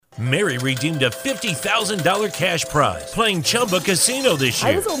Mary redeemed a $50,000 cash prize playing Chumba Casino this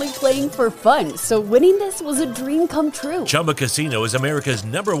year. I was only playing for fun, so winning this was a dream come true. Chumba Casino is America's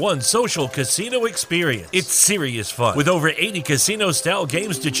 #1 social casino experience. It's serious fun. With over 80 casino-style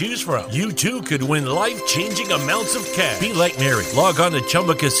games to choose from, you too could win life-changing amounts of cash. Be like Mary. Log on to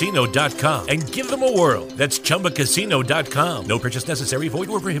ChumbaCasino.com and give them a whirl. That's ChumbaCasino.com. No purchase necessary. Void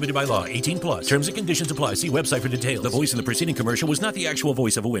where prohibited by law. 18 plus. Terms and conditions apply. See website for details. The voice in the preceding commercial was not the actual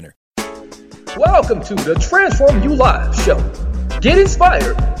voice of a winner. Welcome to the Transform You Live show. Get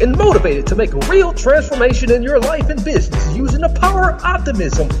inspired and motivated to make a real transformation in your life and business using the power of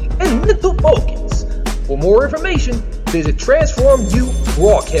optimism and mental focus. For more information, visit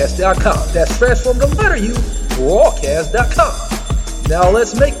TransformUBroadcast.com. That's transform the letter U, broadcast.com. Now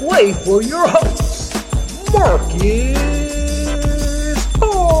let's make way for your host, Marcus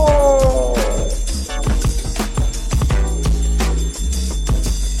Hall.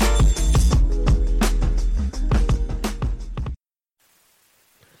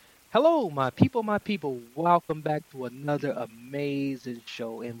 Hello, my people, welcome back to another amazing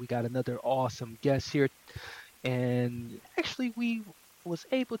show, and we got another awesome guest here, and actually we was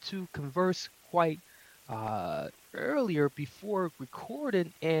able to converse quite earlier before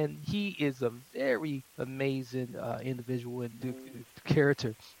recording, and he is a very amazing individual and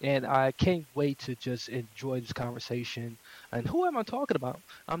character, and I can't wait to just enjoy this conversation. And who am I talking about?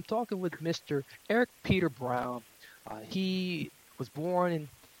 I'm talking with Mr. Eric Peter Brown. He was born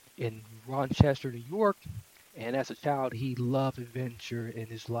in Rochester, New York, and as a child he loved adventure in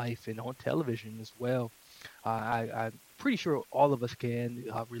his life and on television as well. I'm pretty sure all of us can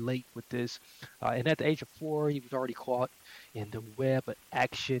relate with this. And at the age of 4, he was already caught in the web of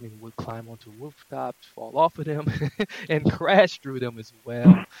action and would climb onto rooftops, fall off of them, and crash through them as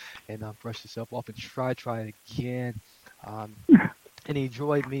well, and brush himself off and try it again. And he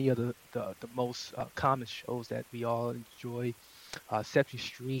enjoyed many of the most common shows that we all enjoy. Sesame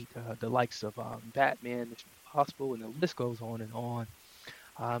Street, the likes of Batman, Mission Impossible, and the list goes on and on.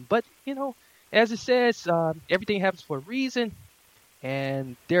 But, you know, as it says, everything happens for a reason,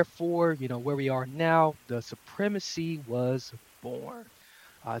 and therefore, you know, where we are now, the supremacy was born.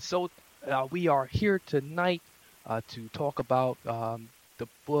 So we are here tonight to talk about the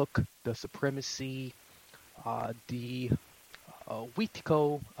book, The Supremacy, the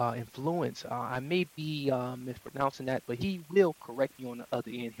Wetiko influence. I may be mispronouncing that, but he will correct me on the other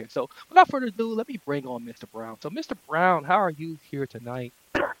end here. So without further ado, let me bring on Mr. Brown. So Mr. Brown, how are you here tonight?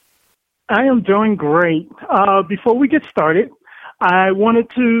 I am doing great. Before we get started, I wanted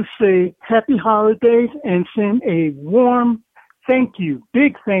to say happy holidays and send a warm thank you,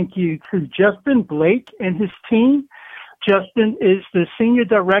 big thank you to Justin Blake and his team. Justin is the Senior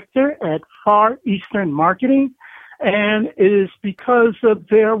Director at Far Eastern Marketing, and it is because of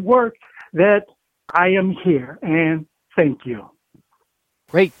their work that I am here, and thank you.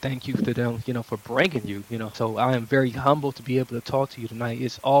 Great, thank you to them, you know, for bringing you, you know. So I am very humbled to be able to talk to you tonight.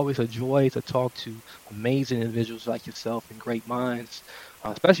 It's always a joy to talk to amazing individuals like yourself and great minds,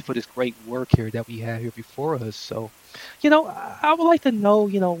 especially for this great work here that we have here before us. So, you know, I would like to know,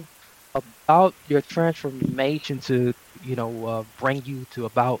 you know, about your transformation to, you know, bring you to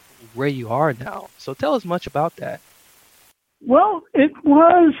about where you are now. So tell us much about that. Well, it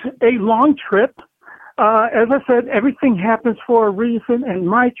was a long trip. As I said, everything happens for a reason, and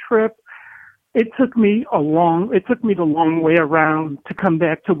my trip, it took me the long way around to come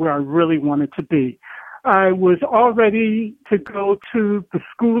back to where I really wanted to be. I was all ready to go to the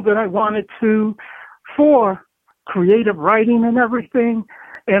school that I wanted to for creative writing and everything,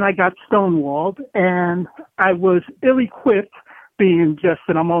 and I got stonewalled, and I was ill-equipped, being just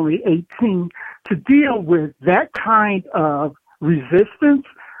that I'm only 18, to deal with that kind of resistance,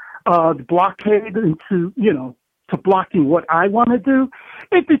 the blockade into, you know, to blocking what I want to do.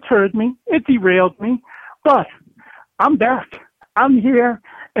 It deterred me. It derailed me. But I'm back. I'm here.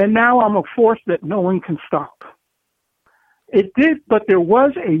 And now I'm a force that no one can stop. It did, but there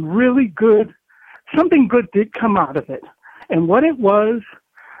was a really good, something good did come out of it. And what it was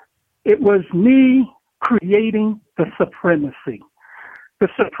me creating the supremacy. The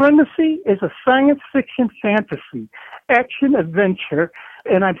Supremacy is a science fiction fantasy action adventure,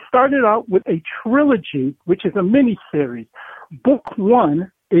 and I've started out with a trilogy, which is a mini-series. Book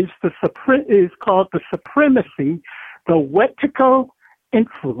 1 is called The Supremacy, The Wetiko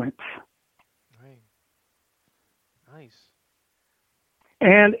Influence. Right. Nice.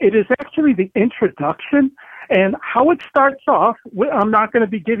 And it is actually the introduction, and how it starts off. I'm not going to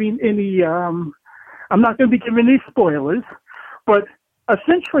be giving any spoilers, but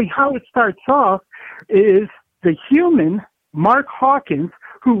essentially how it starts off is the human, Mark Hawkins,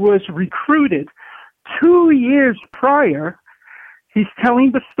 who was recruited 2 years prior. He's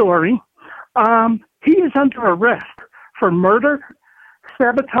telling the story. He is under arrest for murder,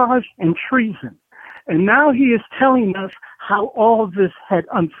 sabotage, and treason. And now he is telling us how all of this had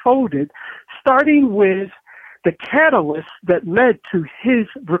unfolded, starting with the catalyst that led to his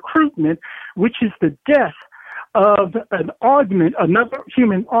recruitment, which is the death of another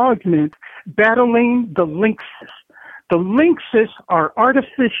human augment battling the lynxes. The lynxes are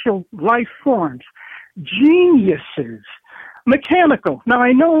artificial life forms, geniuses, mechanical. Now,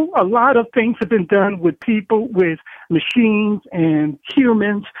 I know a lot of things have been done with people, with machines and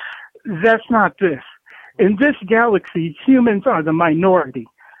humans. That's not this. In this galaxy, humans are the minority,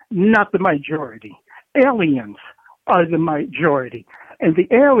 not the majority. Aliens are the majority. And the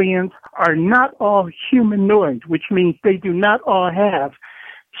aliens are not all humanoid, which means they do not all have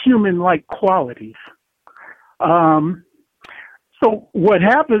human-like qualities. So what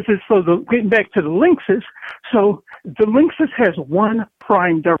happens is, getting back to the lynxes, so the lynxes has one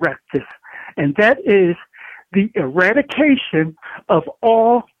prime directive, and that is the eradication of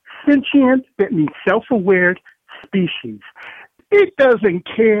all sentient, that means self-aware species. It doesn't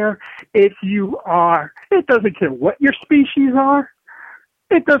care it doesn't care what your species are.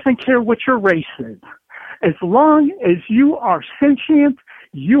 It doesn't care what your race is. As long as you are sentient,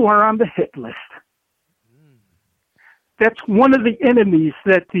 you are on the hit list. That's one of the enemies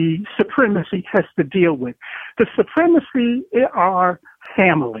that the supremacy has to deal with. The supremacy are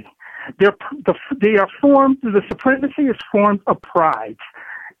family. The supremacy is formed of prides.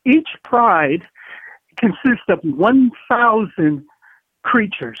 Each pride consists of 1,000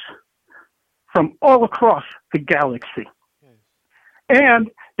 creatures from all across the galaxy.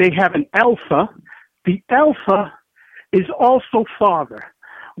 And they have an alpha. The alpha is also father.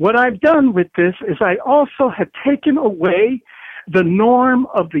 What I've done with this is I also have taken away the norm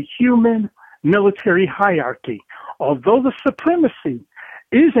of the human military hierarchy. Although the supremacy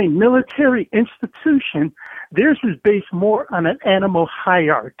is a military institution, theirs is based more on an animal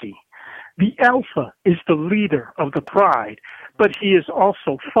hierarchy. The alpha is the leader of the pride, but he is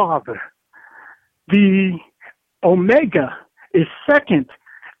also father. The omega is second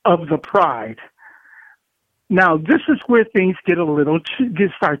of the pride. Now, this is where things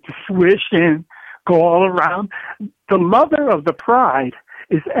start to swish and go all around. The mother of the pride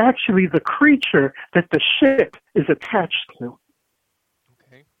is actually the creature that the ship is attached to.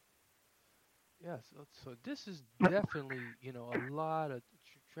 Okay. Yes. So this is definitely, a lot of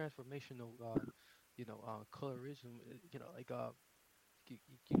transformational, colorism. You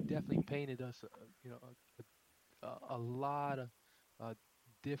definitely painted us, a lot of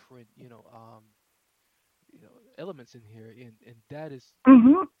different, elements in here, and that is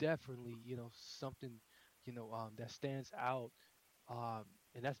definitely, something, that stands out,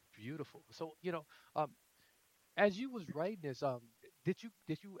 and that's beautiful. So, as you was writing this, did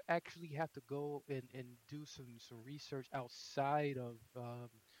you actually have to go and do some research outside of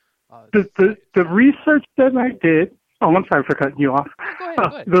the research that I did? Oh, I'm sorry for cutting you off. Go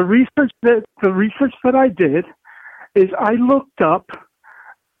ahead. The research that I did is I looked up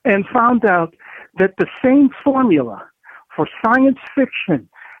and found out that the same formula for science fiction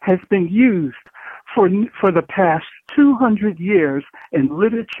has been used for the past 200 years in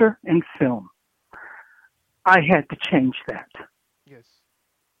literature and film. I had to change that. Yes.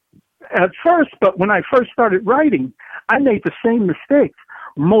 At first, but when I first started writing, I made the same mistakes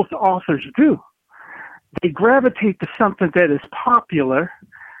most authors do. They gravitate to something that is popular,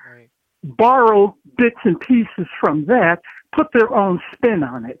 right, borrow bits and pieces from that, put their own spin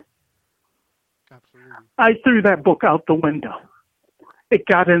on it. Absolutely. I threw that book out the window. It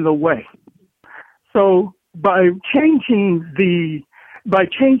got in the way. So by changing the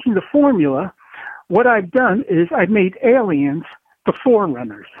formula, what I've done is I've made aliens the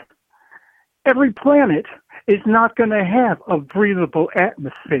forerunners. Every planet is not going to have a breathable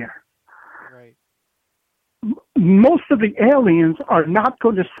atmosphere. Right. Most of the aliens are not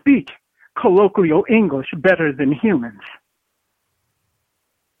going to speak colloquial English better than humans.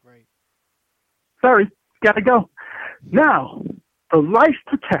 Right. Sorry, gotta go. Now, the life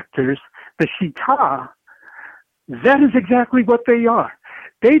protectors, the Shita, that is exactly what they are.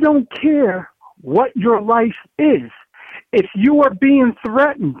 They don't care what your life is. If you are being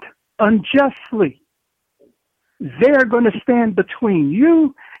threatened unjustly, they're going to stand between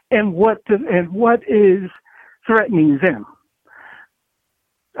you and what is threatening them.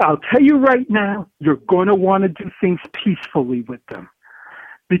 I'll tell you right now, you're going to want to do things peacefully with them,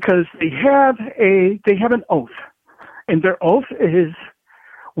 because they have an oath, and their oath is,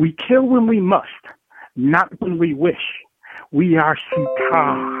 we kill when we must, not when we wish. We are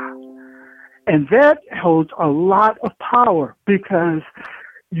Shita. And that holds a lot of power because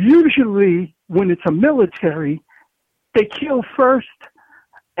usually when it's a military, they kill first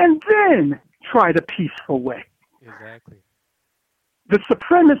and then try the peaceful way. Exactly. The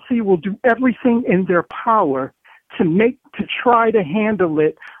supremacy will do everything in their power to try to handle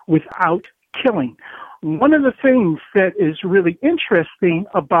it without killing. One of the things that is really interesting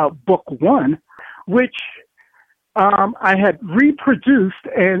about book 1, which I had reproduced,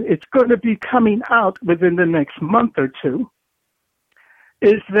 and it's going to be coming out within the next month or two,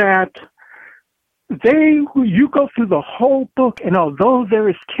 is that you go through the whole book, and although there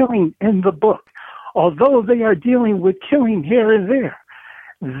is killing in the book, although they are dealing with killing here and there,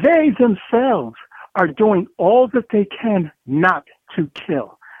 they themselves are doing all that they can not to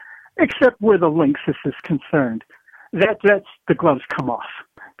kill, except where the lynxes is concerned. That's the gloves come off.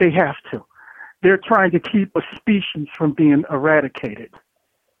 They have to. They're trying to keep a species from being eradicated.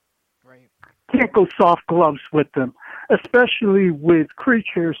 Right. Can't go soft gloves with them, especially with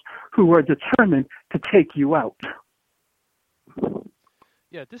creatures who are determined to take you out.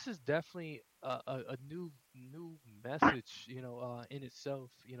 Yeah, this is definitely a new message, in itself,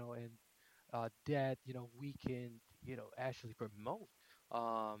 and that we can actually promote.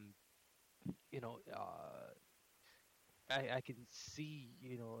 I can see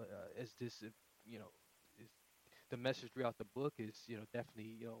as this is the message throughout the book is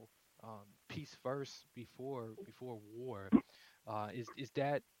definitely peace first before war. Is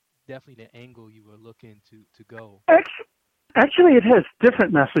that definitely the angle you were looking to go? Actually, it has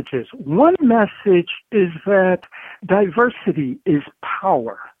different messages. One message is that diversity is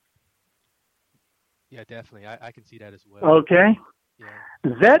power. Yeah, definitely. I can see that as well. Okay. Yeah.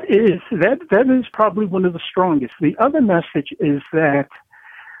 That is probably one of the strongest. The other message is that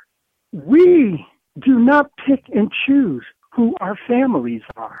we do not pick and choose who our families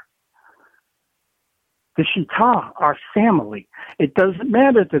are. The Shita are family. It doesn't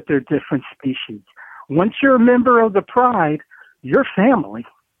matter that they're different species. Once you're a member of the pride, you're family.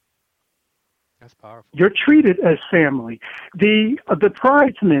 That's powerful. You're treated as family. The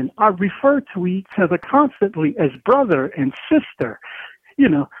pridesmen are referred to each other constantly as brother and sister.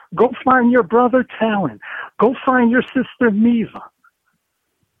 Go find your brother Talon. Go find your sister Miva.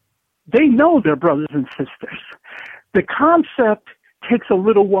 They know they're brothers and sisters. The concept takes a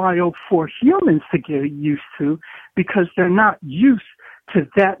little while for humans to get used to because they're not used to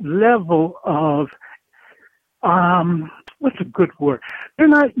that level of, what's a good word? They're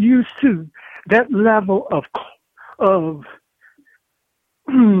not used to that level of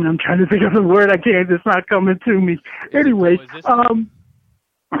I'm trying to think of the word. It's not coming to me. Anyway,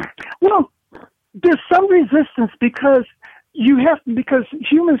 well, there's some resistance because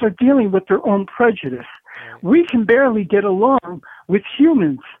humans are dealing with their own prejudice. We can barely get along with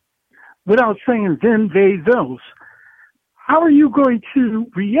humans without saying them, they, those. How are you going to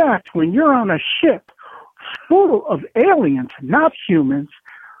react when you're on a ship full of aliens, not humans,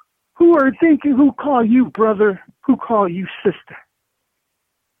 who call you brother, who call you sister?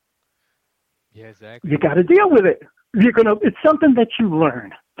 Yeah, exactly. You got to deal with it. It's something that you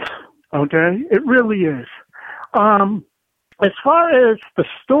learn. Okay, it really is. As far as the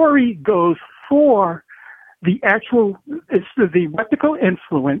story goes for the it's the Wetiko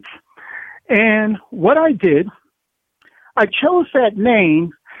influence, and what I did, I chose that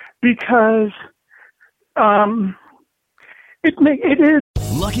name because it is.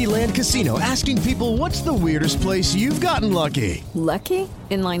 Lucky Land Casino, asking people, what's the weirdest place you've gotten lucky? Lucky?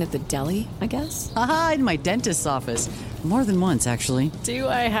 In line at the deli, I guess? Aha, in my dentist's office. More than once, actually. Do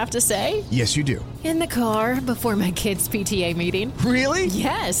I have to say? Yes, you do. In the car before my kids' PTA meeting. Really?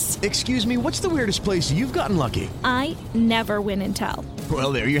 Yes. Excuse me, what's the weirdest place you've gotten lucky? I never win and tell.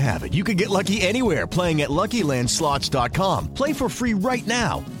 Well, there you have it. You can get lucky anywhere, playing at LuckyLandSlots.com. Play for free right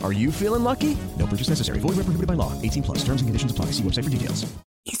now. Are you feeling lucky? No purchase necessary. Void where prohibited by law. 18+. Terms and conditions apply. See website for details.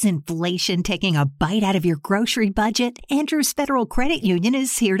 Is inflation taking a bite out of your grocery budget? Andrews Federal Credit Union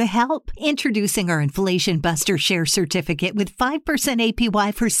is here to help. Introducing our Inflation Buster Share Certificate with 5%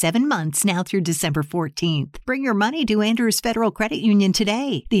 APY for 7 months now through December 14th. Bring your money to Andrews Federal Credit Union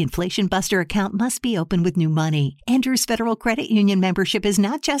today. The Inflation Buster account must be open with new money. Andrews Federal Credit Union membership is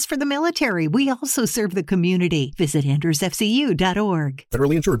not just for the military. We also serve the community. Visit andrewsfcu.org.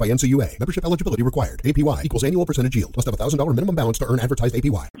 Federally insured by NCUA. Membership eligibility required. APY equals annual percentage yield. Must have $1,000 minimum balance to earn advertised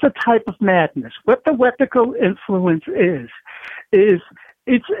APY. It's a type of madness. What the Wetiko influence is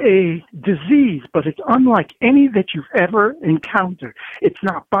it's a disease, but it's unlike any that you've ever encountered. It's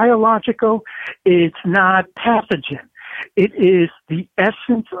not biological. It's not pathogen. It is the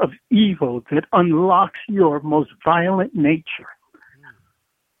essence of evil that unlocks your most violent nature.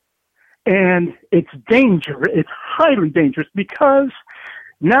 And it's dangerous. It's highly dangerous because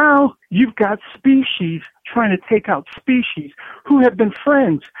now you've got species trying to take out species who have been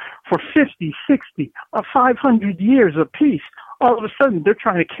friends for 50, 60, or 500 years apiece. All of a sudden, they're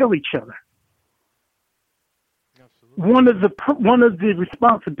trying to kill each other. Absolutely. One of the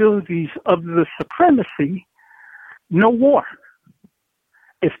responsibilities of the supremacy, no war.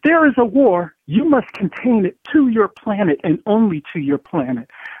 If there is a war, you must contain it to your planet and only to your planet.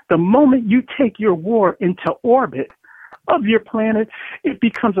 The moment you take your war into orbit of your planet, it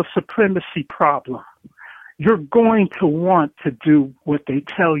becomes a supremacy problem. You're going to want to do what they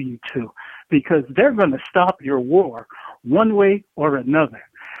tell you to because they're going to stop your war one way or another.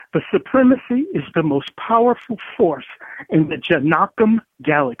 The supremacy is the most powerful force in the Janakam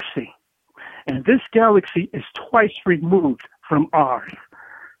galaxy. And this galaxy is twice removed from ours.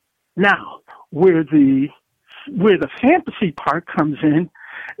 Now, where the fantasy part comes in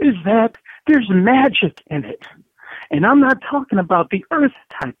is that there's magic in it. And I'm not talking about the Earth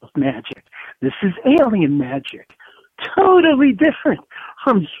type of magic. This is alien magic. Totally different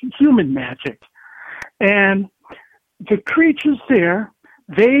from human magic. And the creatures there,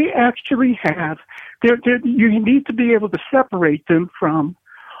 they actually have, you need to be able to separate them from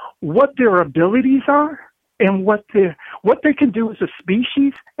what their abilities are and what they can do as a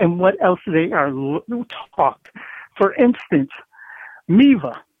species and what else they are taught. For instance,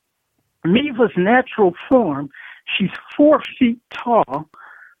 Miva. Miva's natural form, she's 4 feet tall,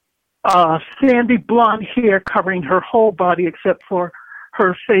 sandy blonde hair covering her whole body except for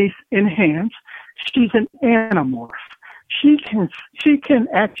her face and hands. She's an animorph. She can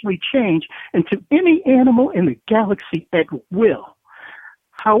actually change into any animal in the galaxy at will.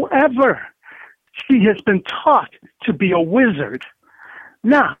 However, she has been taught to be a wizard.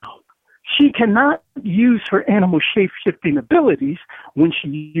 Now, she cannot use her animal shape-shifting abilities when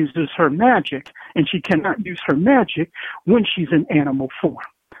she uses her magic, and she cannot use her magic when she's in animal form.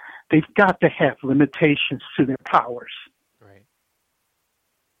 They've got to have limitations to their powers. Right.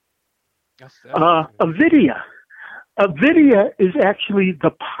 Avidia is actually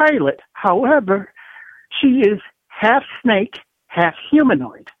the pilot. However, she is half snake, half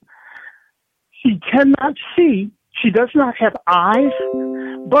humanoid. She cannot see. She does not have eyes,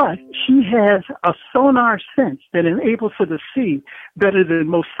 but she has a sonar sense that enables her to see better than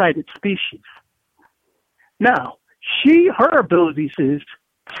most sighted species. Now, her abilities is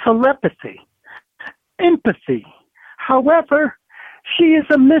telepathy, empathy. However, she is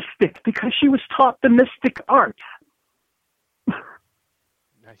a mystic because she was taught the mystic arts.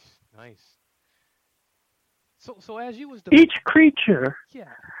 Nice. So as you was each creature.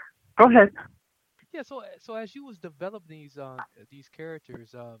 Yeah. Go ahead. Yeah. So as you was developing these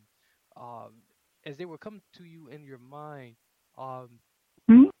characters, as they were coming to you in your mind,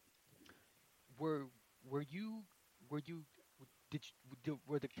 were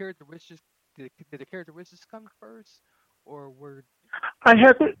the characteristics did the characteristics come first, or were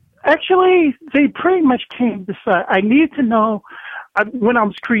actually they pretty much came beside. I need to know when I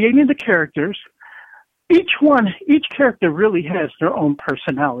was creating the characters. Each character really has their own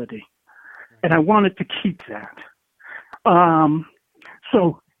personality, and I wanted to keep that.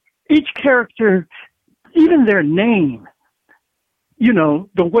 So each character, even their name,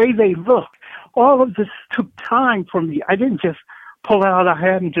 the way they look, all of this took time for me. I didn't just pull it out of my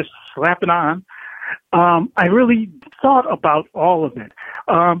head and just slap it on. I really thought about all of it.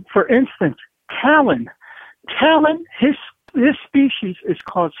 For instance, Talon, his species is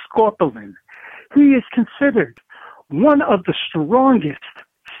called Scorpulin. He is considered one of the strongest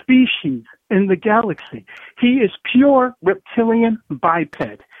species in the galaxy. He is pure reptilian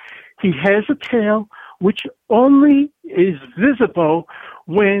biped. He has a tail which only is visible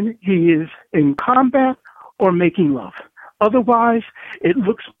when he is in combat or making love. Otherwise, it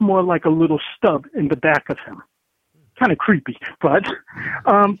looks more like a little stub in the back of him. Kind of creepy, but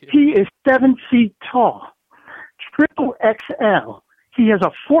he is 7 feet tall, triple XL. He has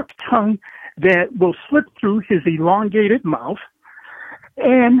a forked tongue that will slip through his elongated mouth.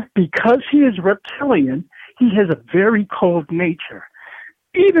 And because he is reptilian, he has a very cold nature.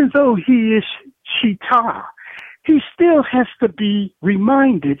 Even though he is Cheetah, he still has to be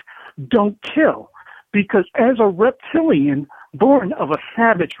reminded, don't kill. Because as a reptilian born of a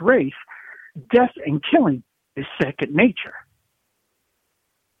savage race, death and killing is second nature.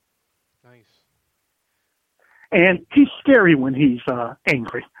 Nice. And he's scary when he's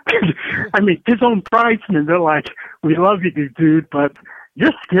angry. I mean, his own tribesmen, they're like, we love you, dude, but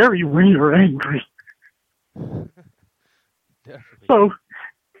you're scary when you're angry. So,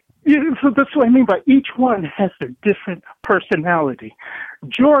 so that's what I mean by each one has their different personality.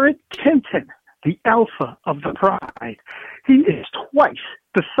 Jorrit Kenton, the alpha of the Pride, he is twice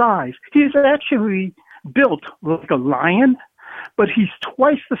the size. He is actually built like a lion, but he's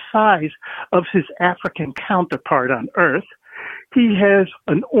twice the size of his African counterpart on Earth. He has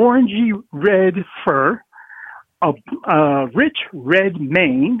an orangey red fur, a rich red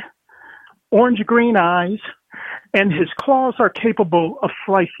mane, orange-green eyes, and his claws are capable of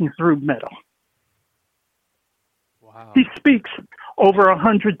slicing through metal. Wow. He speaks over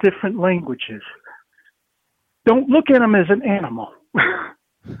 100 different languages. Don't look at him as an animal.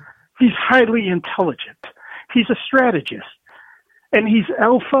 He's highly intelligent. He's a strategist. And he's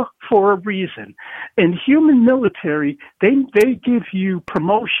alpha for a reason. In human military, they give you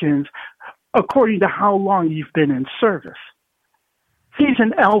promotions according to how long you've been in service. He's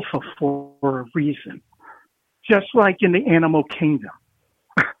an alpha for a reason. Just like in the animal kingdom.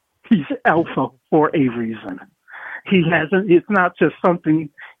 He's alpha for a reason. It's not just something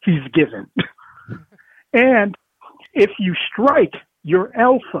he's given. And if you strike your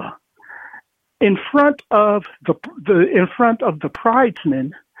alpha in front of the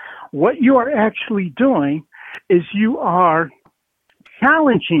pridesmen, what you are actually doing is you are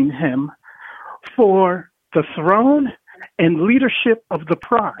challenging him for the throne and leadership of the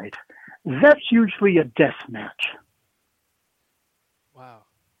Pride. That's usually a death match. Wow.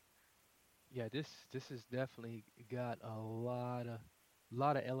 Yeah, this has definitely got a lot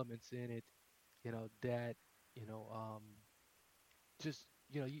of elements in it, that, just,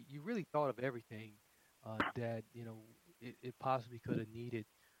 you really thought of everything that, it possibly could have needed,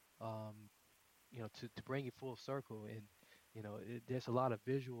 to bring it full circle. And, there's a lot of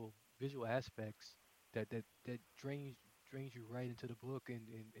visual aspects that drains you right into the book and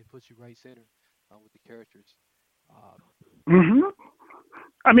puts you right center with the characters. Mm-hmm.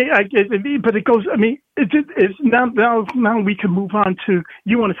 I mean, but it goes. I mean, it's now we can move on to.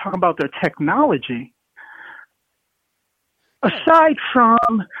 You want to talk about their technology? Aside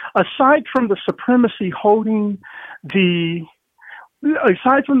from the supremacy holding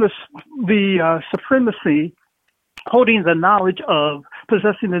supremacy holding the knowledge of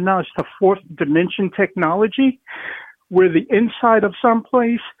possessing the knowledge to fourth dimension technology, where the inside of some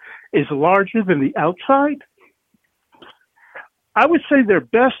place is larger than the outside, I would say their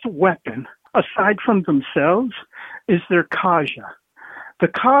best weapon, aside from themselves, is their Kaja. The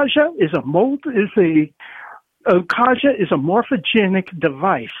Kaja is a morphogenic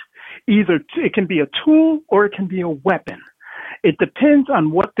device. Either it can be a tool or it can be a weapon. It depends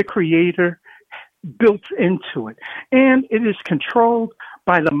on what the creator built into it. And it is controlled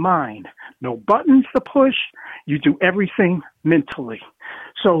by the mind. No buttons to push. You do everything mentally.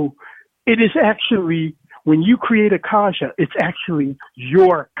 So it is actually, when you create a Kaja, it's actually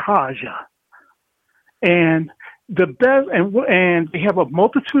your Kaja. And the best, and they have a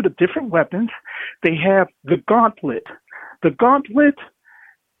multitude of different weapons. They have the Gauntlet. The Gauntlet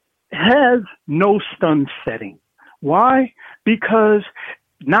has no stun setting. Why? Because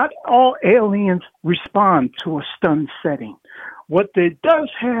not all aliens respond to a stun setting. What it does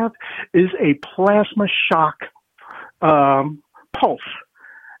have is a plasma shock pulse.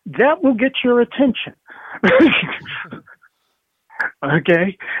 That will get your attention.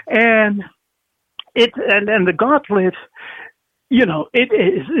 Okay? And the Gauntlet, it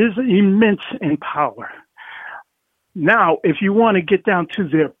is immense in power. Now, if you want to get down to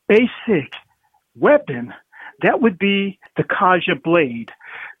their basic weapon, that would be the Kaja Blade.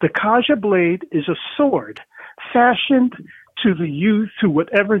 The Kaja Blade is a sword fashioned to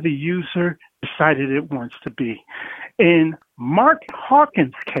whatever the user decided it wants to be. In Mark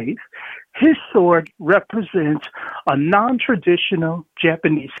Hawkins' case, his sword represents a non-traditional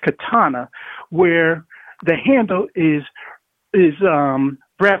Japanese katana, where the handle is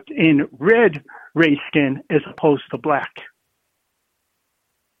wrapped in red ray skin as opposed to black.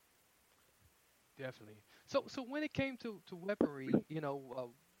 Definitely. So when it came to weaponry,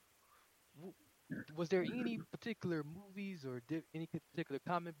 was there any particular movies or any particular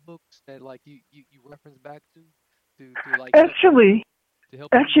comic books that like you reference back to like actually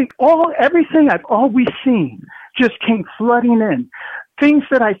everything I've always seen just came flooding in. Things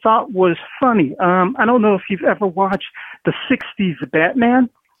that I thought was funny. I don't know if you've ever watched the 60s Batman.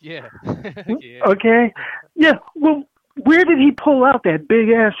 Yeah. Yeah. Okay. Yeah. Well, where did he pull out that big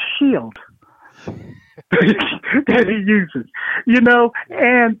ass shield that he uses?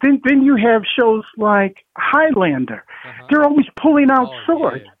 And then you have shows like Highlander. Uh-huh. They're always pulling out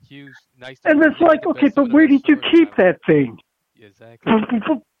swords. Yeah. Huge, nice. And it's like, okay, but where did you keep that thing? Exactly.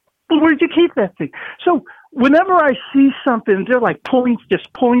 Where did you keep that thing? So whenever I see something, they're like pulling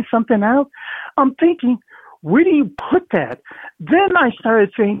something out. I'm thinking, where do you put that? Then I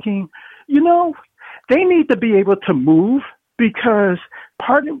started thinking, they need to be able to move, because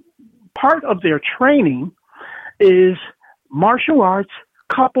part of their training is martial arts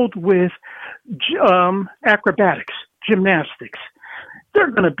coupled with acrobatics, gymnastics.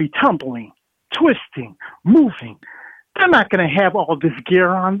 They're going to be tumbling, twisting, moving. They're not going to have all this gear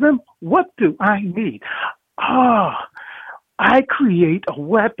on them. What do I need? I create a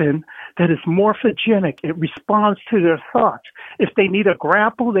weapon that is morphogenic. It responds to their thoughts. If they need a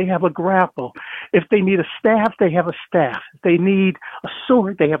grapple, they have a grapple. If they need a staff, they have a staff. If they need a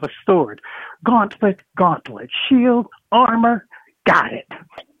sword, they have a sword. Gauntlet. Shield, armor, got it.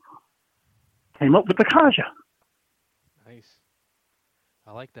 Came up with the Kaja. Nice.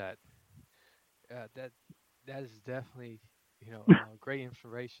 I like that. That is definitely, great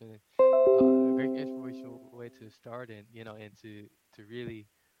inspiration. Great inspirational way to start, and to really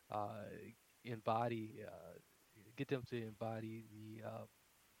embody, get them to embody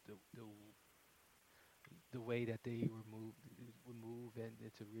the way that they would move,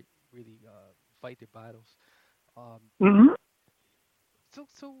 and to really fight their battles.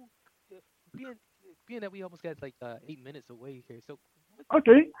 So being that we almost got like 8 minutes away here, so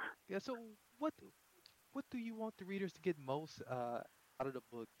okay. Yeah. So what do you want the readers to get most out of the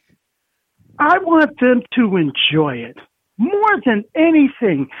book? I want them to enjoy it more than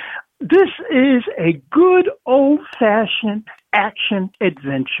anything. This is a good old-fashioned action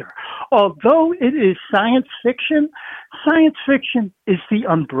adventure. Although it is science fiction is the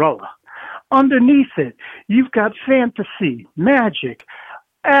umbrella. Underneath it, you've got fantasy, magic,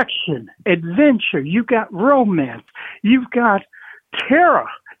 action, adventure. You've got romance. You've got terror.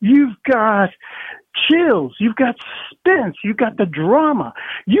 You've got chills. You've got suspense. You've got the drama.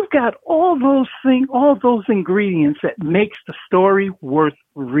 You've got all those things, all those ingredients that makes the story worth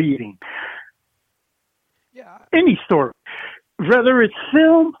reading. Yeah. Any story, whether it's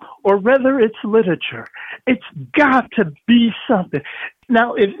film or whether it's literature, it's got to be something.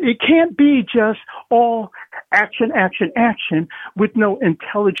 Now, it can't be just all action with no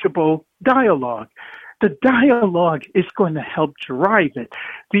intelligible dialogue. The dialogue is going to help drive it.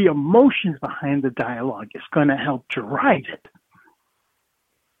 The emotions behind the dialogue is going to help drive it.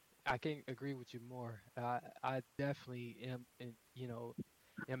 I can't agree with you more. I definitely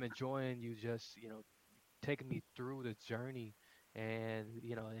am enjoying you just, taking me through the journey, and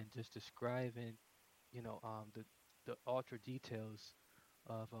just describing, the ultra details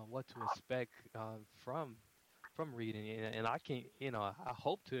of what to expect from reading, and I can, I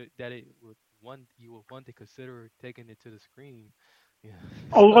hope that it would you will one day consider taking it to the screen. Yeah.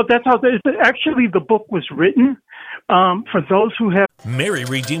 Oh, well, that's how actually the book was written. For those who have. Mary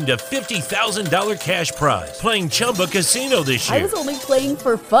redeemed a $50,000 cash prize playing Chumba Casino this year. I was only playing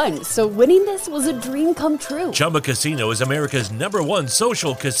for fun, so winning this was a dream come true. Chumba Casino is America's #1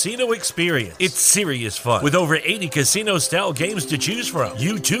 social casino experience. It's serious fun. With over 80 casino-style games to choose from,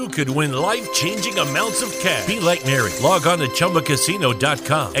 you too could win life-changing amounts of cash. Be like Mary. Log on to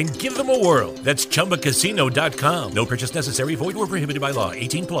ChumbaCasino.com and give them a whirl. That's ChumbaCasino.com. No purchase necessary. Void where prohibited by law.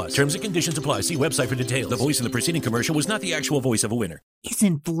 18+. Terms and conditions apply. See website for details. The voice in the preceding commercial was not the actual voice of a winner. Is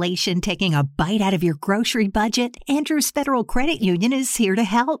inflation taking a bite out of your grocery budget? Andrews Federal Credit Union is here to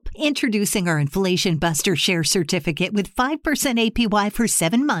help. Introducing our Inflation Buster Share Certificate with 5% APY for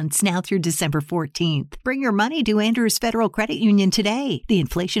 7 months now through December 14th. Bring your money to Andrews Federal Credit Union today. The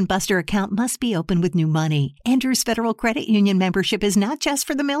Inflation Buster account must be open with new money. Andrews Federal Credit Union membership is not just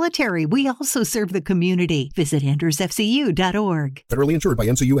for the military. We also serve the community. Visit andrewsfcu.org. Federally insured by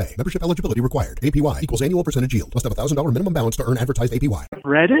NCUA. Membership eligibility required. APY equals annual percentage yield. Must have $1,000 minimum balance to earn advertised APY.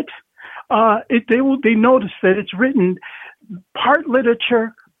 Read it. They notice that it's written part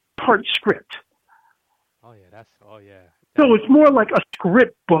literature, part script. Oh yeah. So it's more like a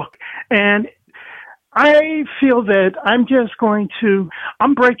script book, and I feel that I'm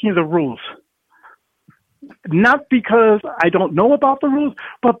breaking the rules. Not because I don't know about the rules,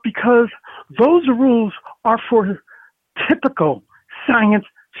 but because those rules are for typical science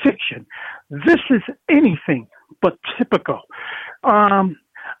fiction. This is anything but typical.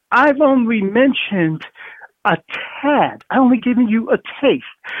 I've only mentioned a tad. I only given you a taste.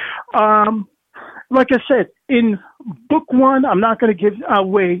 Like I said, in book 1, I'm not going to give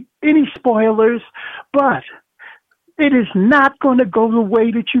away any spoilers, but it is not going to go the way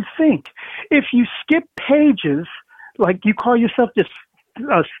that you think. If you skip pages, like you call yourself just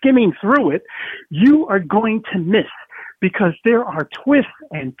skimming through it, you are going to miss, because there are twists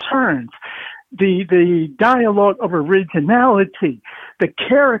and turns. The dialogue of originality, the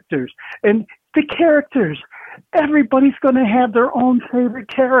characters, and the characters. Everybody's going to have their own favorite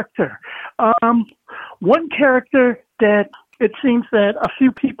character. One character that it seems that a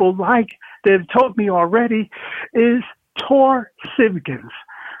few people like, they've told me already, is Tor Sivkins.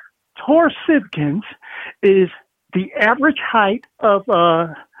 Tor Sivkins is the average height of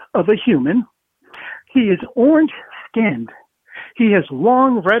a human. He is orange-skinned. He has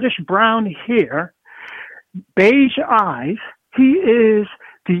long reddish-brown hair, beige eyes. He is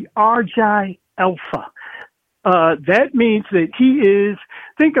the Arjai Alpha. That means that he is,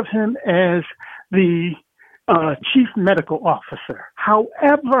 think of him as the chief medical officer.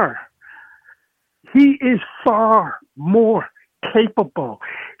 However, he is far more capable.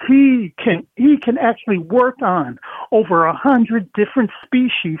 He can actually work on over 100 different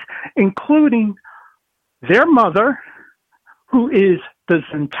species, including their mother, who is the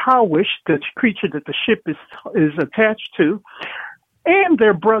Zentawish, the creature that the ship is attached to, and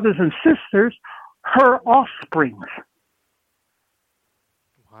their brothers and sisters, her offsprings.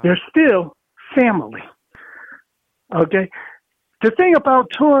 Wow. They're still family. Okay? The thing about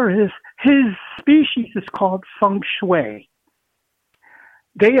Tor is his species is called Feng Shui.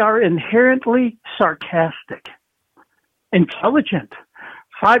 They are inherently sarcastic, intelligent,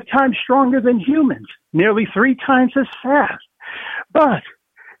 5 times stronger than humans, nearly 3 times as fast. But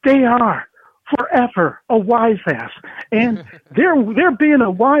they are forever a wise ass. And they're being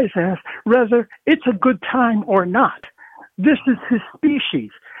a wise ass, whether it's a good time or not. This is his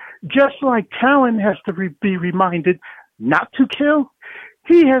species. Just like Talon has to be reminded not to kill,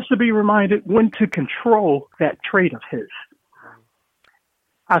 he has to be reminded when to control that trait of his.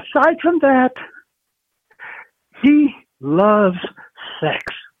 Aside from that, he loves sex.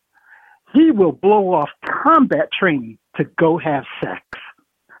 He will blow off combat training to go have sex.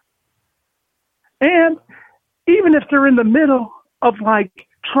 And even if they're in the middle of like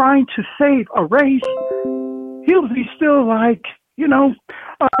trying to save a race, he'll be still like,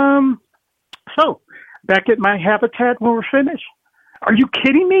 so back at my habitat when we're finished. Are you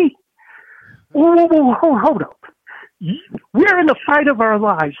kidding me? Whoa, hold up. We're in the fight of our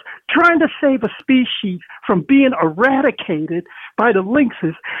lives, trying to save a species from being eradicated by the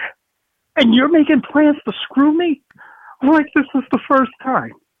lynxes, and you're making plans to screw me? Like this is the first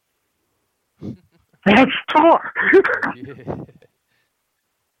time. That's Tor.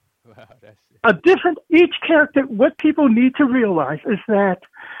 Wow, each character, what people need to realize is that,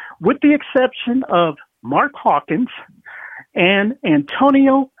 with the exception of Mark Hawkins and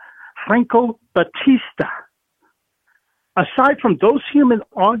Antonio Franco Batista, aside from those human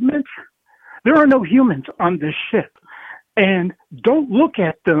augments, there are no humans on this ship. And don't look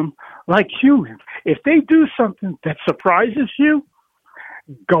at them like humans. If they do something that surprises you,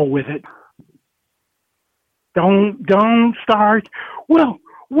 go with it. Don't start, well,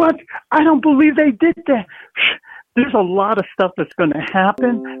 what? I don't believe they did that. There's a lot of stuff that's going to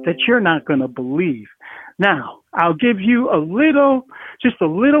happen that you're not going to believe. Now, I'll give you just a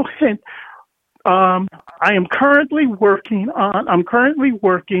little hint. I'm currently working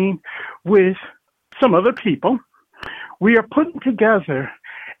with some other people. We are putting together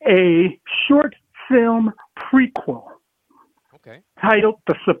a short film prequel titled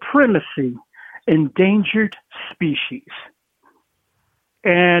The Supremacy: Endangered Species.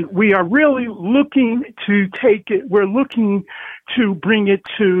 And we are really looking to we're looking to bring it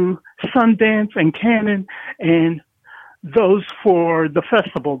to Sundance and Cannes and those for the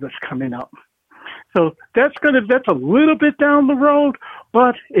festival that's coming up. So that's a little bit down the road,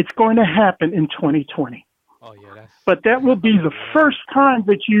 but it's going to happen in 2020. Oh yeah, but that will be the first time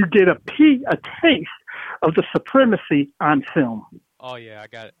that you get a taste of the supremacy on film. Oh yeah, I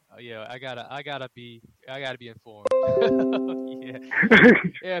got it. Yeah, I gotta be informed. Yeah,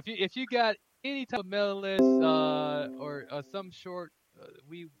 yeah. If you got any type of mailing list or some short,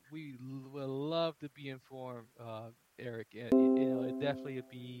 we will love to be informed, Eric. And, it definitely would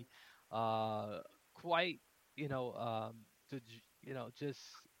be quite we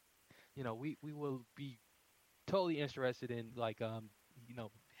will be totally interested in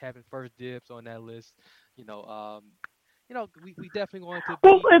having first dibs on that list. We definitely want to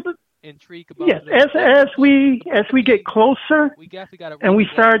be intrigued about. Yes, as we get closer, we definitely got and we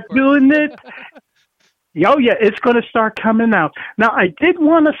start doing it. Oh yeah, it's going to start coming out. Now, I did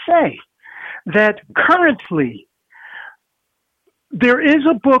want to say that currently there is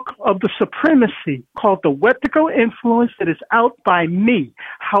a book of the supremacy called The Wetico Influence that is out by me.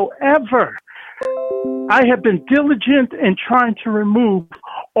 However, I have been diligent in trying to remove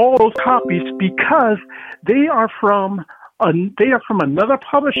all those copies because they are from another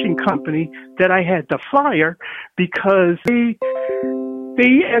publishing company that I had to fire because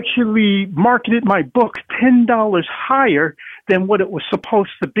they actually marketed my book $10 higher than what it was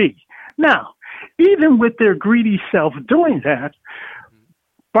supposed to be. Now, even with their greedy self doing that,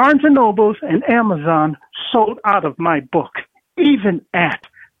 Barnes & Nobles and Amazon sold out of my book, even at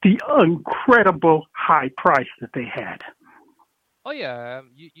the incredible high price that they had. Oh yeah,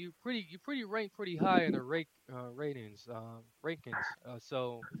 you ranked pretty high in the rankings.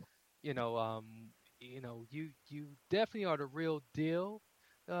 So you definitely are the real deal,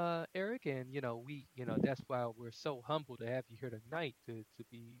 Eric. And that's why we're so humbled to have you here tonight to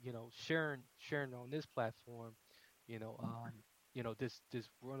be sharing on this platform. This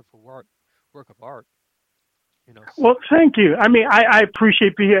wonderful work of art. Well, thank you. I mean, I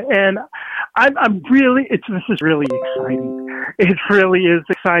appreciate being here, and I'm really. This is really exciting. It really is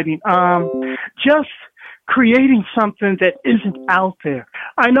exciting. Just creating something that isn't out there.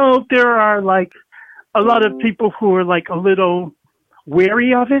 I know there are like a lot of people who are like a little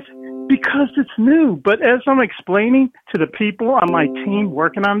wary of it because it's new. But as I'm explaining to the people on my team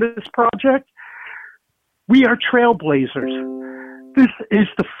working on this project, we are trailblazers. This is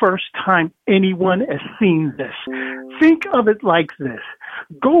the first time anyone has seen this. Think of it like this.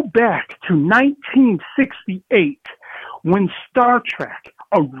 Go back to 1968 when Star Trek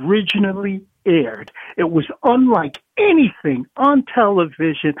originally aired. It was unlike anything on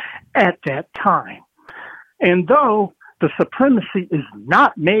television at that time. And though the Supremacy is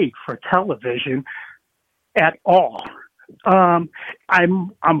not made for television at all, I'm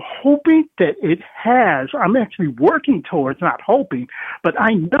hoping that it has. I'm actually working towards, not hoping, but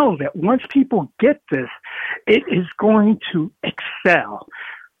I know that once people get this, it is going to excel.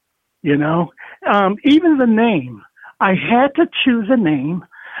 Even the name, I had to choose a name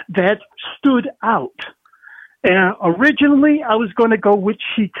that stood out. And originally, I was going to go with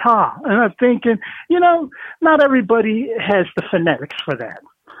Cheetah, and I'm thinking, not everybody has the phonetics for that.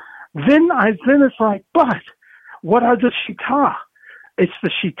 Then it's like, but what are the Cheetah? It's the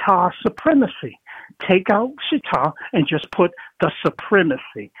Cheetah Supremacy. Take out Cheetah and just put the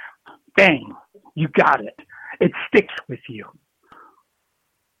Supremacy. Bang, you got it. It sticks with you.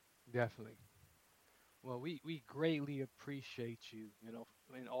 Definitely. Well, we greatly appreciate you,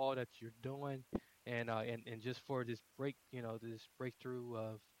 in all that you're doing, and just for this this breakthrough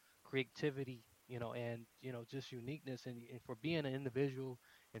of creativity, and just uniqueness, and for being an individual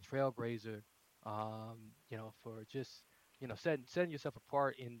and trailblazer, for just setting yourself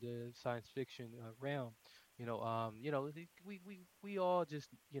apart in the science fiction realm. We all just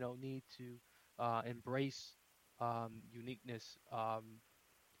need to embrace uniqueness.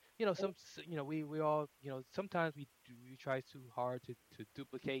 We all sometimes we try too hard to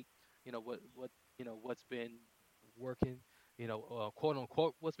duplicate what's been working, quote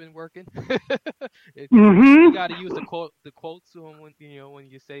unquote what's been working. You got to use the quotes when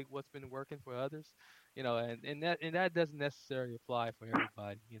you say what's been working for others, and that doesn't necessarily apply for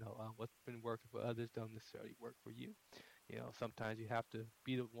everybody. What's been working for others don't necessarily work for you. Sometimes you have to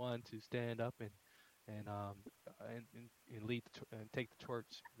be the one to stand up and lead and take the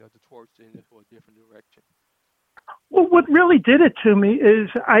torch, the torch into a different direction. Well, what really did it to me is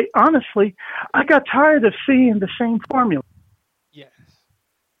I got tired of seeing the same formula. Yes.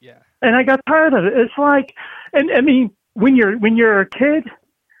 Yeah. And I got tired of it. It's like, and I mean, when you're a kid,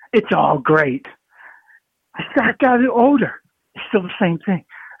 it's all great. I got older, it's still the same thing.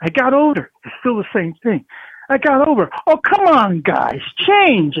 I got older, it's still the same thing. I got over. Oh, come on, guys,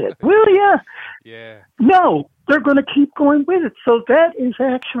 change it, will ya? Yeah. No, they're going to keep going with it. So that is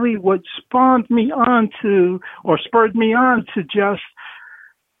actually what spurred me on to just,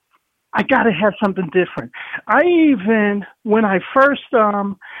 I got to have something different. When I first,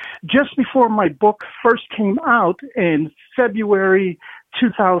 just before my book first came out in February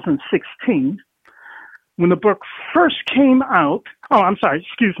 2016, when the book first came out,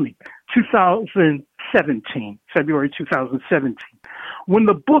 2017, February 2017. When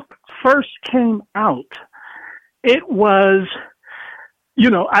the book first came out, it was,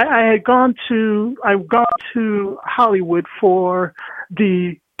 I had gone to Hollywood for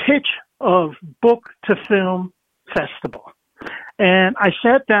the pitch of Book to Film Festival. And I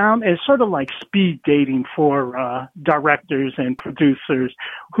sat down as sort of like speed dating for directors and producers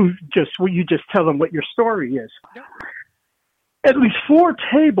who you just tell them what your story is. Yep. At least 4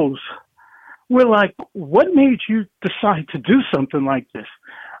 tables were like, what made you decide to do something like this?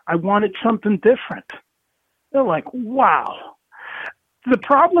 I wanted something different. They're like, wow. The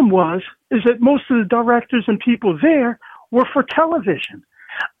problem is that most of the directors and people there were for television.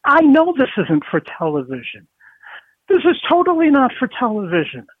 I know this isn't for television. This is totally not for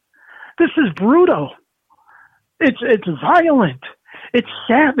television. This is brutal. It's violent. It's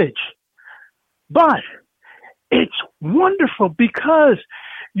savage. But it's wonderful because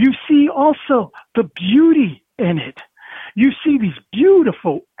you see also the beauty in it. You see these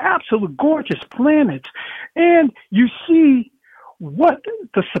beautiful, absolute gorgeous planets, and you see what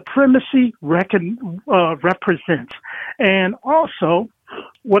the supremacy represents. And also,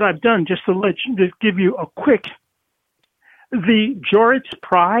 what I've done, just to give you a quick, the Jorit's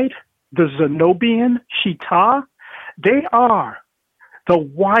Pride, the Zenobian Shita, they are the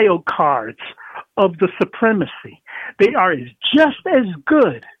wild cards of the supremacy. They are just as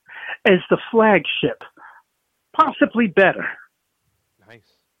good as the flagship, possibly better. Nice.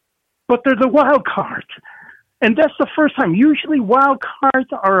 But they're the wild cards. And that's the first time. Usually wild cards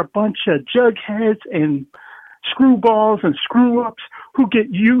are a bunch of jugheads and screwballs and screw-ups who get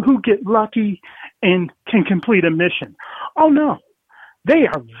lucky and can complete a mission. Oh, no. They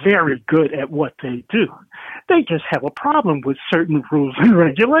are very good at what they do. They just have a problem with certain rules and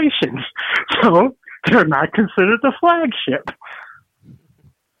regulations. So they're not considered the flagship,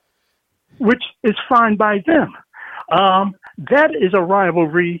 which is fine by them. That is a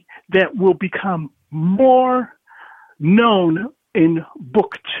rivalry that will become more known in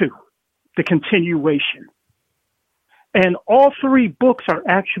Book 2, the continuation. And all three books are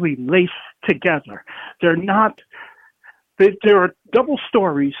actually laced together. They're not... There are double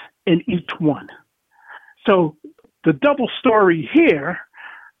stories in each one. So the double story here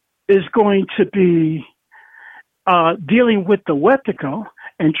is going to be dealing with the Wetiko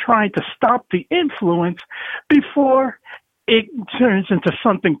and trying to stop the influence before it turns into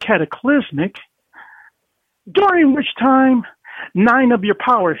something cataclysmic, during which time 9 of your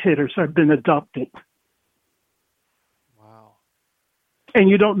power hitters have been adopted. Wow. And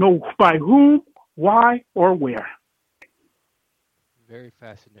you don't know by whom, why, or where. Very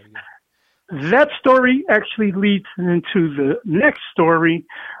fascinating. That story actually leads into the next story,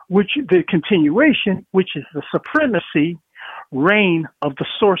 which the continuation, which is the supremacy reign of the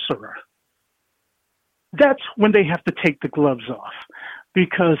sorcerer. That's when they have to take the gloves off,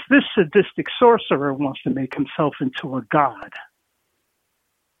 because this sadistic sorcerer wants to make himself into a god.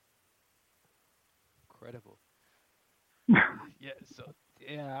 Incredible.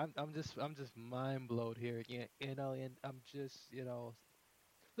 I'm just mind blown here. And I'm just,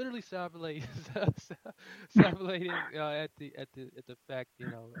 literally salivating at the fact,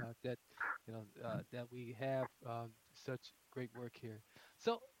 that we have such great work here.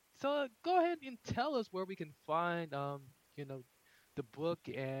 So go ahead and tell us where we can find, the book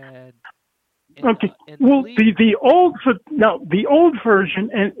and okay. Well, the old version,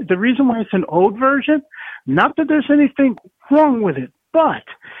 and the reason why it's an old version, not that there's anything wrong with it, but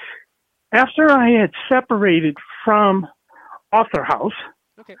after I had separated from Author House,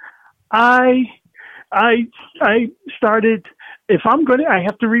 okay, I started. If I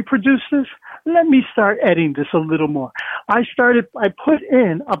have to reproduce this, let me start editing this a little more. I put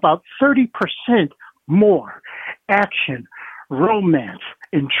in about 30% more action, romance,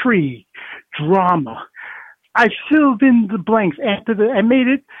 intrigue, drama. I filled in the blanks after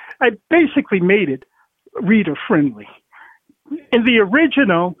I basically made it reader friendly. In the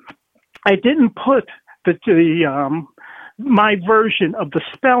original, I didn't put my version of the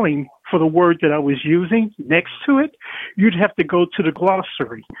spelling for the word that I was using next to it. You'd have to go to the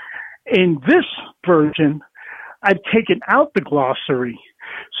glossary. In this version, I've taken out the glossary.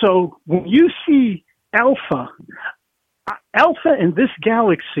 So when you see alpha in this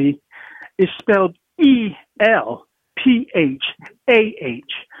galaxy is spelled ELPHAH,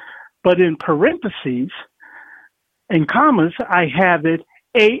 but in parentheses and commas, I have it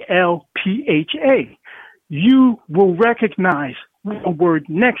ALPHA. You will recognize the word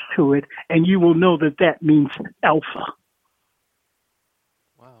next to it, and you will know that means alpha.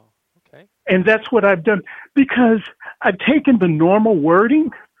 Wow. Okay. And that's what I've done, because I've taken the normal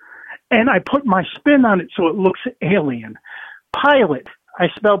wording and I put my spin on it so it looks alien. Pilot. I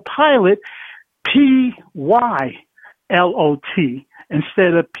spell pilot PYLOT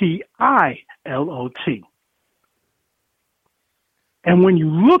instead of PILOT. And when you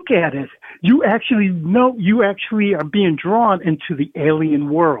look at it, you actually are being drawn into the alien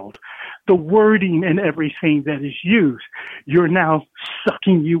world. The wording and everything that is used, you're now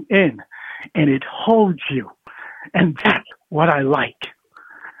sucking you in, and it holds you. And that's what I like.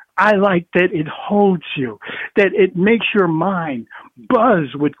 I like that it holds you, that it makes your mind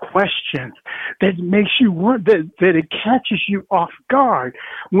buzz with questions, that makes you want, that it catches you off guard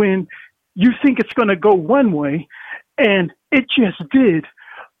when you think it's going to go one way, and it just did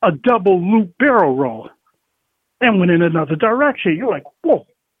a double loop barrel roll and went in another direction. You're like, whoa,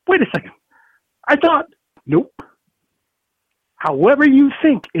 wait a second. I thought, nope. however you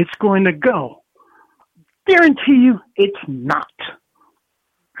think it's going to go, guarantee you it's not.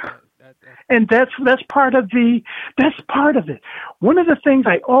 And that's part of it. One of the things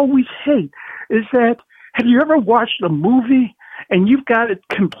I always hate is that, have you ever watched a movie and you've got it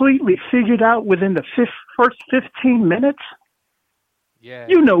completely figured out within the first 15 minutes? Yeah.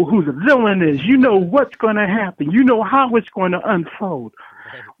 You know who the villain is. You know what's going to happen. You know how it's going to unfold.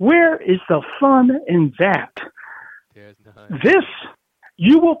 Right. Where is the fun in that? There's none.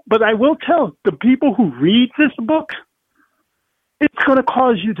 But I will tell the people who read this book, it's going to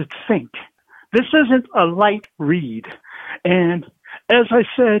cause you to think. This isn't a light read. And as I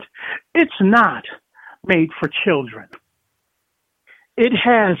said, it's not made for children. It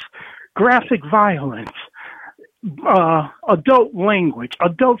has graphic violence, adult language,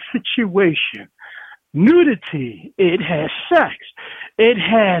 adult situation, nudity. It has sex. It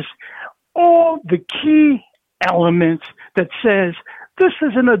has all the key elements that says this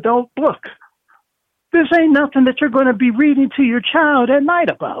is an adult book. This ain't nothing that you're going to be reading to your child at night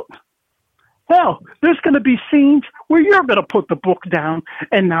about. Hell, there's going to be scenes where you're going to put the book down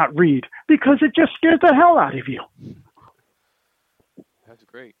and not read because it just scares the hell out of you. That's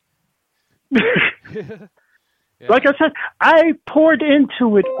great. Yeah. Like I said, I poured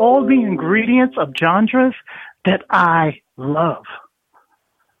into it all the ingredients of genres that I love.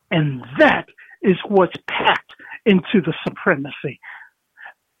 And that is what's packed into the Supremacy.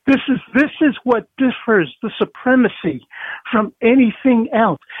 This is what differs the Supremacy from anything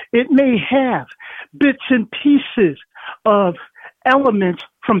else. It may have bits and pieces of elements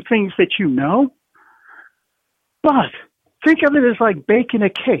from things that you know, but think of it as like baking a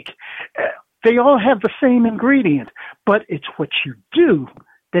cake. They all have the same ingredient, but it's what you do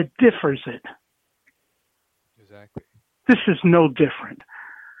that differs it. Exactly. This is no different.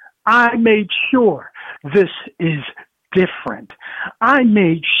 I made sure this is different. I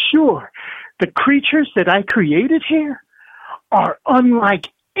made sure the creatures that I created here are unlike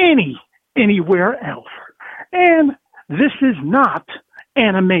anywhere else. And this is not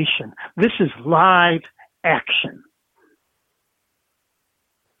animation. This is live action.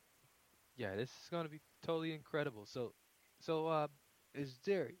 Yeah, this is going to be totally incredible. So, is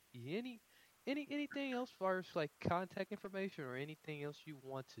there anything else as far as like contact information or anything else you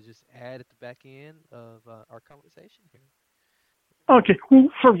want to just add at the back end of our conversation here? Okay, well,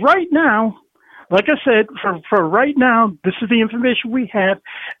 for right now, like I said, for right now, this is the information we have.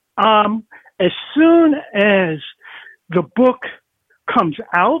 As soon as the book comes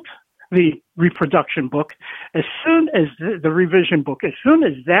out, the reproduction book, as soon as the revision book, as soon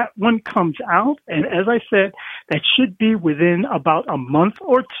as that one comes out, and as I said, that should be within about a month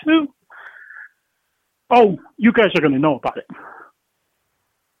or two. Oh, you guys are going to know about it.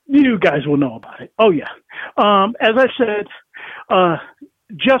 You guys will know about it. Oh, yeah. As I said,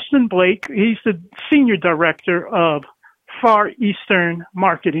 Justin Blake, he's the senior director of Far Eastern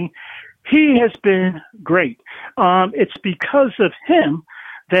Marketing. He has been great. It's because of him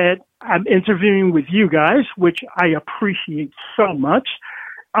that I'm interviewing with you guys, which I appreciate so much.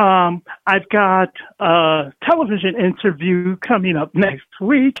 I've got a television interview coming up next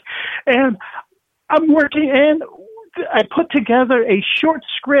week, and I'm working, and I put together a short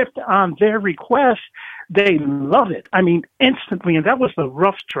script on their request. They love it. I mean, instantly, and that was the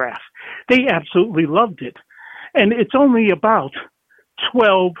rough draft. They absolutely loved it. And it's only about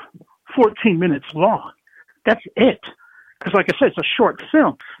 12, 14 minutes long. That's it. Because like I said, it's a short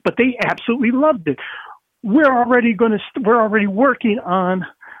film, but they absolutely loved it. We're already working on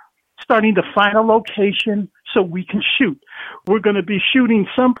starting to find a location so we can shoot. We're going to be shooting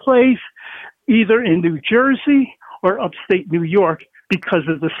someplace either in New Jersey or upstate New York because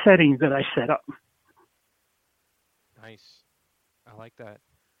of the setting that I set up. Nice. I like that.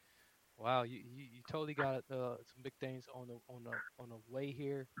 Wow, you totally got some big things on the way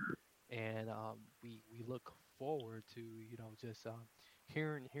here, and we look forward to just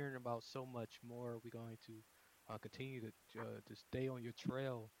hearing about so much more. We're going to continue to stay on your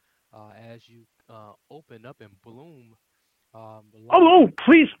trail as you open up and bloom.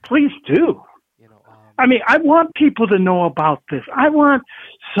 Please do. I mean, I want people to know about this. I want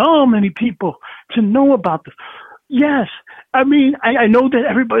so many people to know about this. Yes. I mean, I know that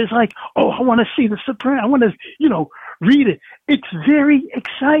everybody's like, oh, I want to see The Sopranos. I want to, read it. It's very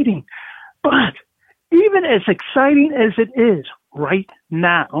exciting. But even as exciting as it is right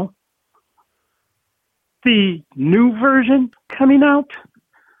now, the new version coming out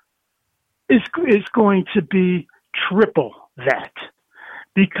is going to be triple that.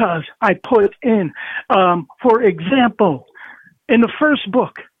 Because I put in, for example, in the first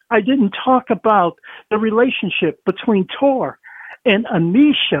book, I didn't talk about the relationship between Tor and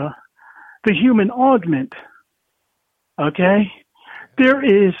Anisha, the human augment. Okay? There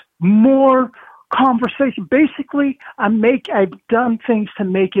is more conversation. Basically, I've done things to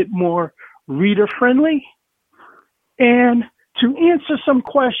make it more reader friendly and to answer some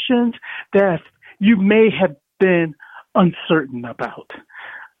questions that you may have been uncertain about.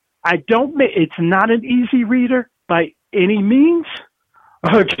 It's not an easy reader by any means,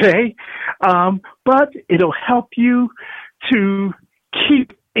 okay? But it'll help you to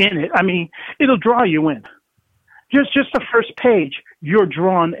keep in it. I mean, it'll draw you in. Just the first page, you're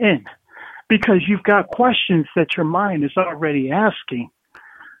drawn in because you've got questions that your mind is already asking.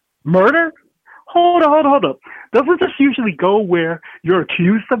 Murder? Hold up. Doesn't this usually go where you're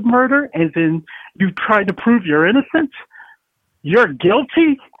accused of murder and then you try to prove your innocence? You're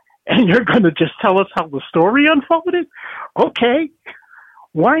guilty and you're going to just tell us how the story unfolded? Okay.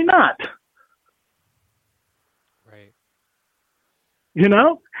 Why not? Right. You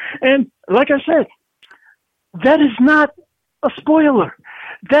know? And like I said, that is not a spoiler.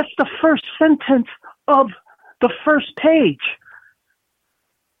 That's the first sentence of the first page.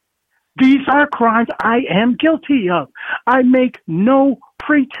 These are crimes I am guilty of. I make no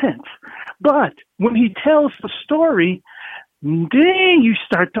pretense. But when he tells the story, then you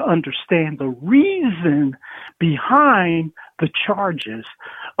start to understand the reason behind the charges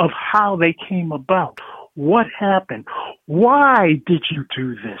of how they came about. What happened? Why did you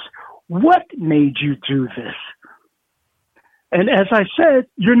do this? What made you do this? And as I said,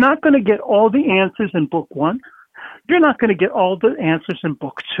 you're not going to get all the answers in book 1. You're not going to get all the answers in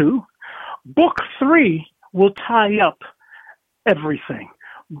book 2. Book 3 will tie up everything.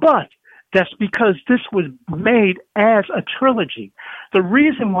 But that's because this was made as a trilogy. The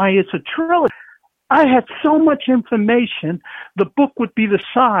reason why it's a trilogy, I had so much information, the book would be the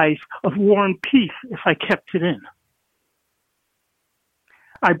size of War and Peace if I kept it in.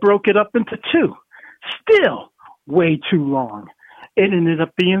 I broke it up into 2. Still way too long. It ended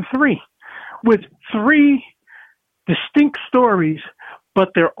up being 3. With 3 distinct stories,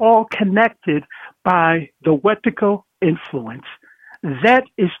 but they're all connected by the Wetiko influence. That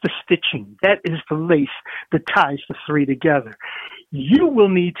is the stitching. That is the lace that ties the 3 together. You will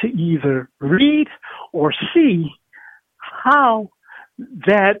need to either read or see how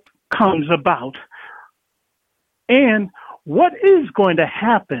that comes about and what is going to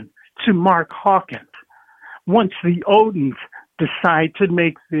happen to Mark Hawkins once the Odins decide to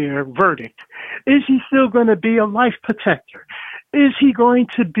make their verdict. Is he still going to be a life protector? Is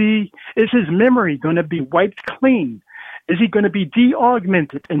his memory going to be wiped clean? Is he going to be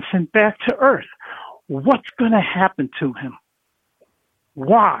de-augmented and sent back to Earth? What's going to happen to him?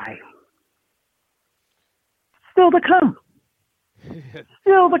 Why? Still to come.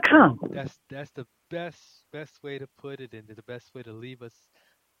 Still to come. That's the best way to put it, and the best way to leave us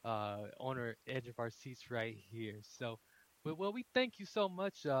on our edge of our seats right here. So, well, we thank you so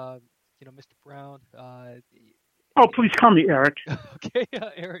much, Mr. Brown. Oh, please call me Eric. Okay,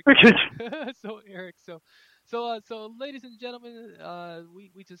 Eric. So, Eric. So, ladies and gentlemen,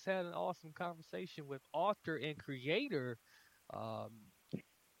 we just had an awesome conversation with author and creator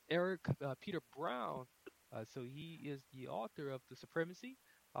Eric Peter Brown. So he is the author of The Supremacy.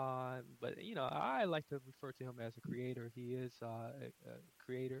 But I like to refer to him as a creator. He is a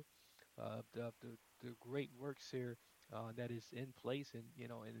creator of the great works here that is in place, and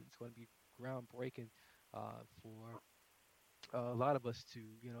it's going to be groundbreaking for a lot of us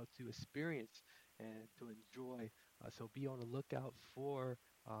to experience and to enjoy. So be on the lookout for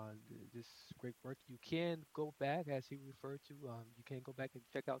this great work. You can go back, as he referred to. You can go back and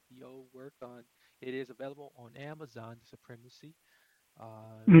check out the old work on. It is available on Amazon. The Supremacy.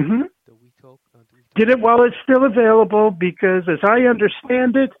 The Wetiko. Get it while it's still available, because as I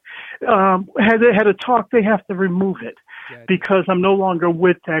understand it, had a talk, they have to remove it because I'm no longer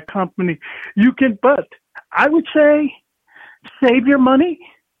with that company. But I would say save your money.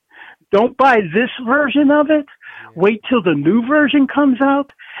 Don't buy this version of it. Wait till the new version comes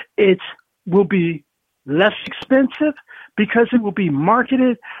out. It will be less expensive because it will be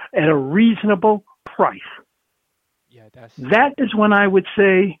marketed at a reasonable price. That is when I would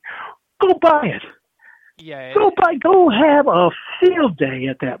say, go buy it. Go have a field day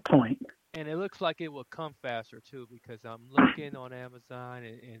at that point. And it looks like it will come faster too, because I'm looking on Amazon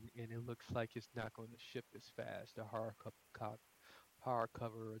and it looks like it's not going to ship as fast, the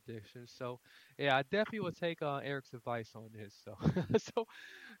hardcover edition. So yeah, I definitely will take Eric's advice on this. So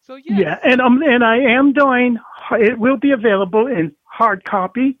yes. Yeah, and I am doing. It will be available in hard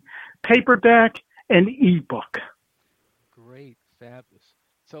copy, paperback, and ebook. Great, fabulous.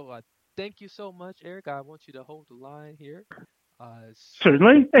 So thank you so much, Eric. I want you to hold the line here.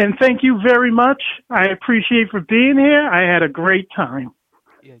 Certainly, and thank you very much. I appreciate for being here. I had a great time.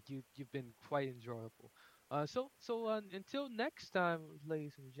 Yeah, you've been quite enjoyable. Until next time,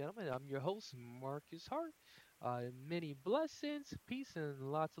 ladies and gentlemen, I'm your host, Marcus Hart. Many blessings, peace, and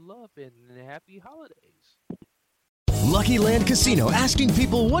lots of love, and happy holidays. Lucky Land Casino, asking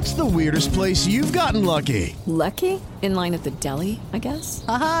people, what's the weirdest place you've gotten lucky? Lucky? In line at the deli, I guess?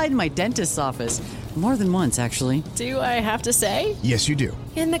 Aha, in my dentist's office. More than once, actually. Do I have to say? Yes, you do.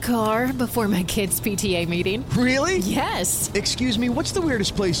 In the car before my kids' PTA meeting. Really? Yes. Excuse me, what's the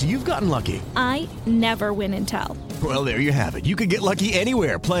weirdest place you've gotten lucky? I never win and tell. Well, there you have it. You can get lucky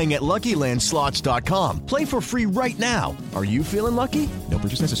anywhere, playing at LuckyLandSlots.com. Play for free right now. Are you feeling lucky? No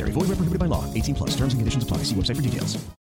purchase necessary. Void where prohibited by law. 18+. Terms and conditions apply. See website for details.